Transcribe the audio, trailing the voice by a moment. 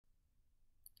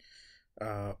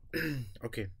uh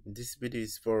okay, this video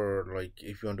is for like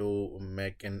if you want to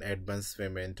make an advance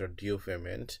payment or due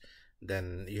payment,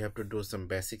 then you have to do some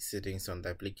basic settings on the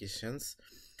applications.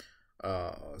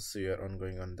 So you're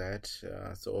ongoing on that.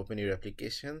 So open your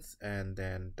applications and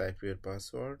then type your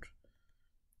password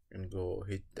and go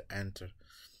hit the enter.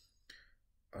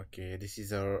 Okay, this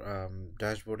is our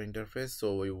dashboard interface.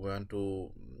 So we want to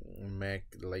make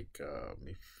like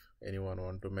if anyone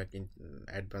want to make in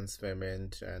advance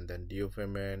payment and then due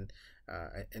payment,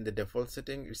 in the default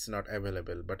setting it's not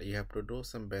available, but you have to do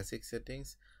some basic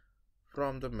settings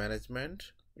from the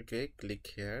management. Okay,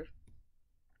 click here,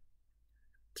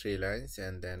 three lines,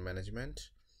 and then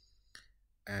management,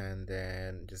 and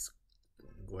then just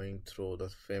going through the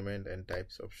payment and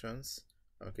types options.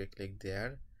 Okay, click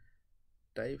there,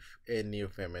 type a new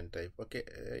payment type. Okay,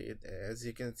 as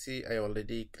you can see, I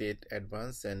already create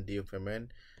advance and due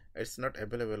payment. It's not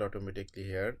available automatically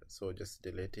here, so just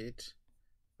delete it.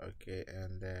 Okay,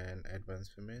 and then advance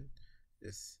payment.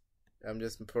 This I'm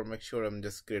just for make sure I'm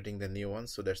just creating the new one,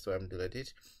 so that's why I'm delete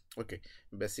it. Okay,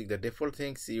 basic the default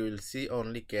things you will see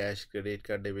only cash, credit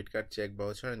card, debit card, check,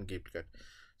 voucher, and gift card.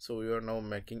 So we are now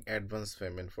making advance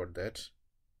payment for that.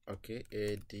 Okay,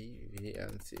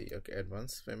 ADVNC. Okay,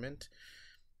 advance payment,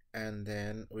 and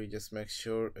then we just make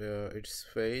sure it's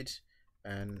paid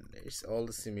and it's all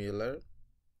similar.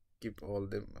 Keep all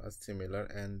them as similar,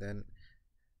 and then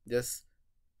just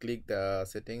click the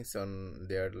settings on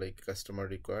there like customer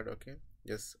required. Okay,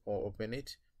 just open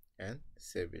it and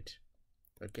save it.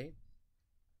 Okay,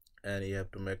 and you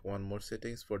have to make one more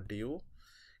settings for due.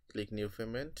 Click new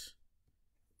payment,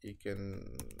 you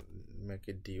can make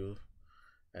it due,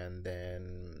 and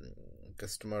then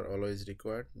customer always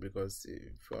required, because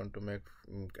if you want to make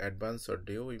advance or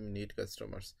due, we need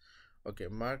customers. Okay,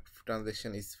 mark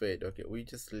transaction is paid. Okay, we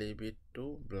just leave it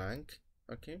to blank.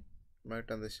 Okay, mark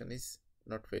transaction is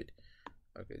not paid.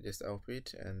 Okay, just off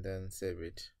it and then save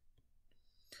it.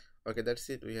 Okay, that's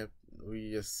it.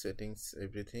 We just settings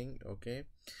everything. Okay,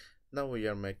 now we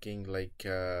are making like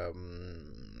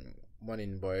one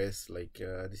invoice, like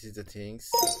this is the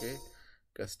things. Okay,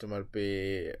 customer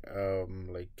pay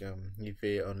he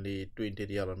pay only 20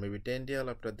 real or maybe 10 real.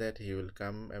 After that he will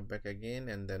come back again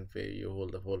and then pay you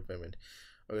the whole payment.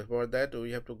 Okay, for that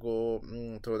we have to go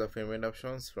through the payment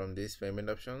options from these payment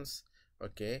options.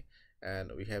 Okay,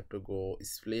 and we have to go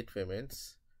split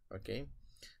payments. Okay,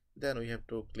 then we have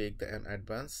to click the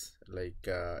advance, like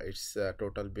its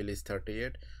total bill is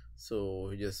 38, so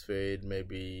we just paid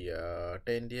maybe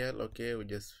 10 real. Okay, we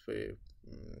just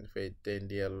paid 10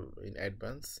 real in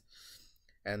advance,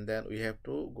 and then we have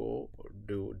to go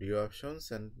do due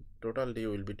options, and total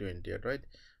due will be 20, right?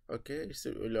 Okay, it's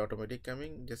will automatic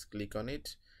coming, just click on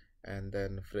it and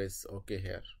then press OK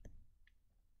here.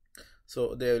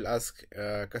 So they will ask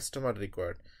customer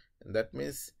required, and that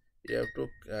means you have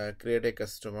to create a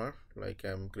customer, like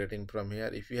I'm creating from here.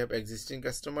 If you have existing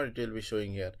customer, it will be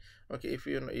showing here. Okay, if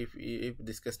you if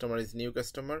this customer is new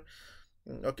customer,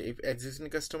 okay, if existing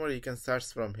customer, you can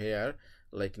search from here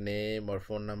like name or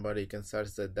phone number. You can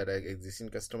search that existing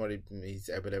customer is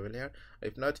available here.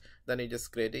 If not, then you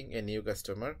just creating a new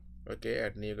customer. Okay,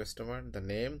 add new customer, the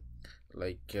name,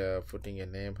 like putting a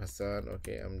name Hassan.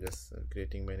 Okay, I'm just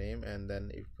creating my name, and then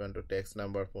if you want to text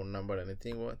number, phone number,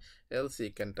 anything else,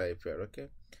 you can type here. Okay,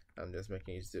 I'm just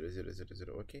making it 0000.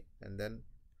 Okay, and then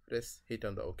press hit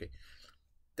on the OK.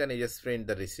 Then you just print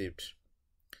the receipt.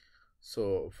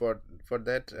 So for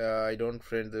that I don't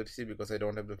print the receipt because I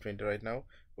don't have the printer right now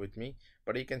with me,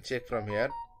 but you can check from here.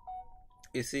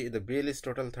 You see the bill is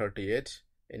total 38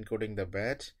 including the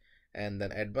VAT, and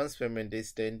then advance payment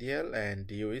is 10 real and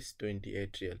due is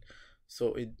 28 real.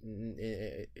 So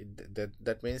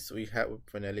that means we have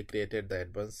finally created the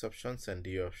advance options and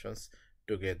due options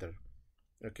together.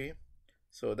 Okay,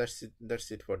 so that's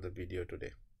it for the video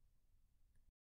today.